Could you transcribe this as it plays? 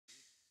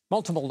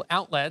Multiple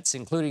outlets,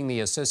 including the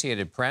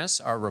Associated Press,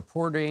 are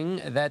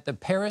reporting that the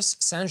Paris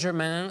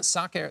Saint-Germain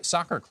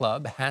soccer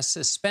club has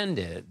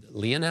suspended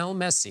Lionel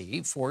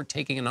Messi for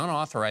taking an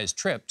unauthorized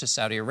trip to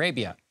Saudi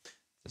Arabia.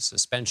 The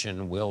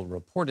suspension will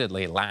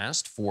reportedly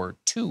last for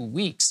 2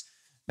 weeks.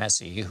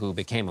 Messi, who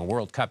became a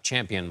World Cup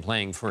champion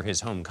playing for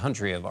his home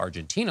country of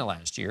Argentina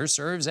last year,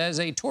 serves as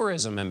a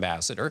tourism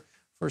ambassador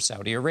for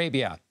Saudi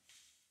Arabia.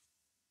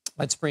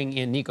 Let's bring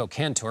in Nico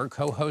Cantor,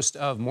 co-host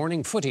of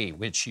Morning Footy,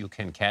 which you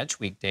can catch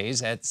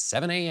weekdays at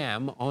 7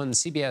 a.m. on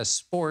CBS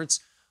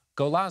Sports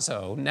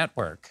Golazo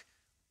Network.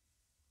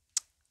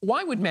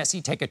 Why would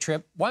Messi take a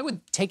trip? Why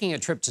would taking a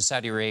trip to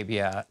Saudi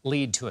Arabia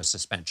lead to a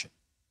suspension?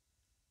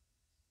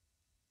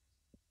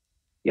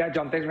 Yeah,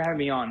 John, thanks for having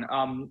me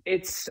on.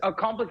 It's a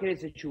complicated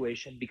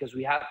situation because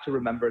we have to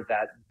remember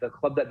that the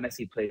club that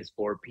Messi plays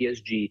for,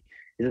 PSG,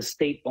 is a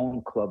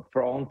state-owned club.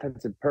 For all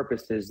intents and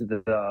purposes,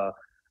 the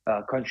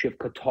country of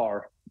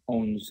Qatar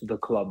owns the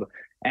club.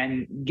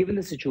 And given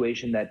the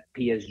situation that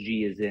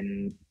PSG is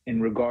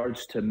in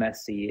regards to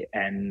Messi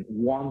and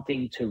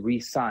wanting to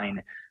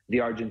re-sign the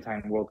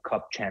Argentine World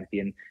Cup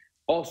champion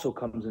also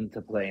comes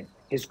into play.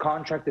 His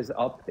contract is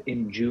up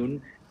in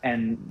June,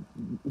 and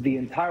the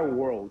entire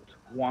world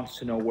wants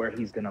to know where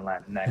he's going to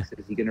land next.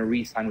 Is he going to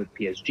re-sign with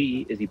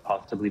PSG? Is he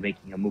possibly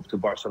making a move to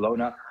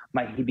Barcelona?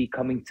 Might he be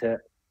coming to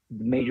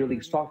Major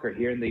League Soccer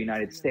here in the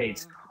United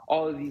States?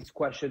 All of these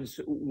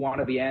questions want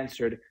to be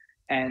answered,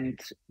 and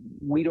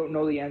we don't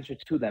know the answer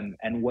to them.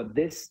 And what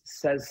this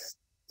says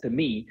to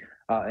me,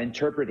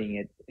 interpreting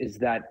it, is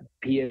that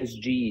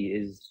PSG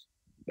is,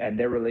 and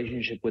their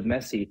relationship with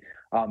Messi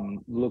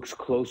looks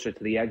closer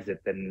to the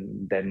exit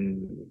than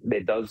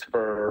it does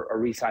for a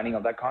re-signing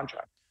of that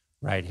contract.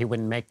 Right. He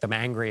wouldn't make them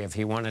angry if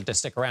he wanted to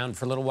stick around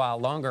for a little while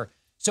longer.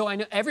 So I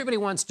know everybody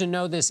wants to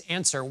know this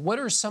answer. What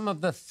are some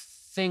of the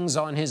things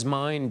on his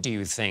mind, do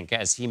you think,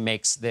 as he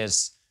makes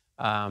this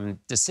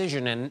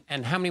decision?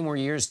 And how many more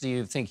years do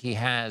you think he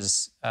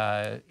has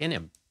in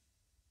him?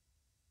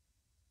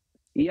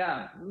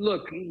 Yeah,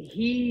 look,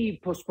 he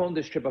postponed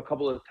this trip a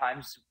couple of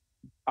times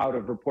out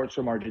of reports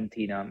from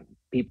Argentina.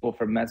 People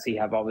from Messi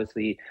have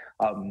obviously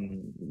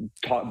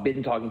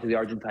been talking to the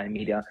Argentine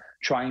media,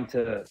 trying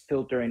to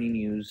filter any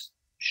news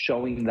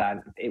showing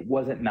that it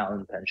wasn't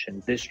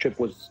malintention. This trip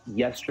was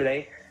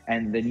yesterday,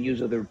 and the news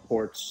of the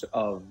reports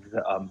of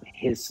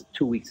his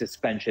 2-week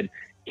suspension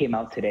came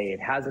out today. It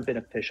hasn't been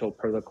official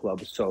per the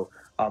club, so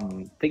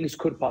things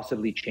could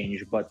possibly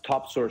change. But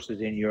top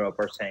sources in Europe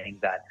are saying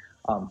that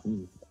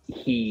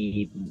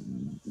he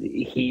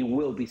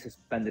will be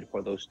suspended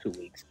for those 2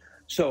 weeks.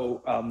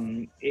 So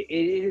it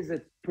is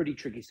a pretty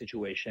tricky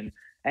situation.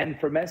 And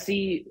for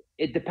Messi,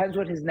 it depends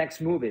what his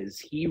next move is.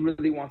 He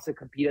really wants to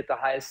compete at the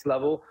highest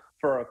level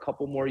for a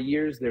couple more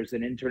years. There's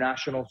an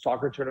international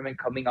soccer tournament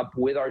coming up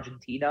with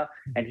Argentina,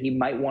 and he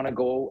might want to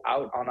go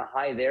out on a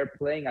high there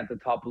playing at the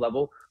top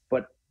level,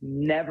 but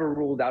never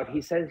ruled out.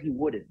 He says he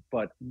wouldn't,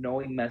 but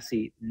knowing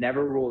Messi,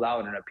 never ruled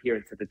out an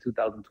appearance at the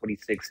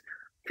 2026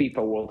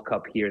 FIFA World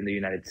Cup here in the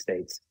United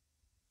States.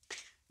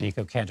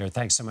 Nico Cantor,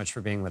 thanks so much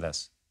for being with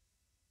us.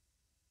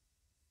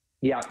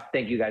 Yeah,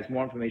 thank you guys.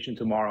 More information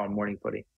tomorrow on Morning Footy.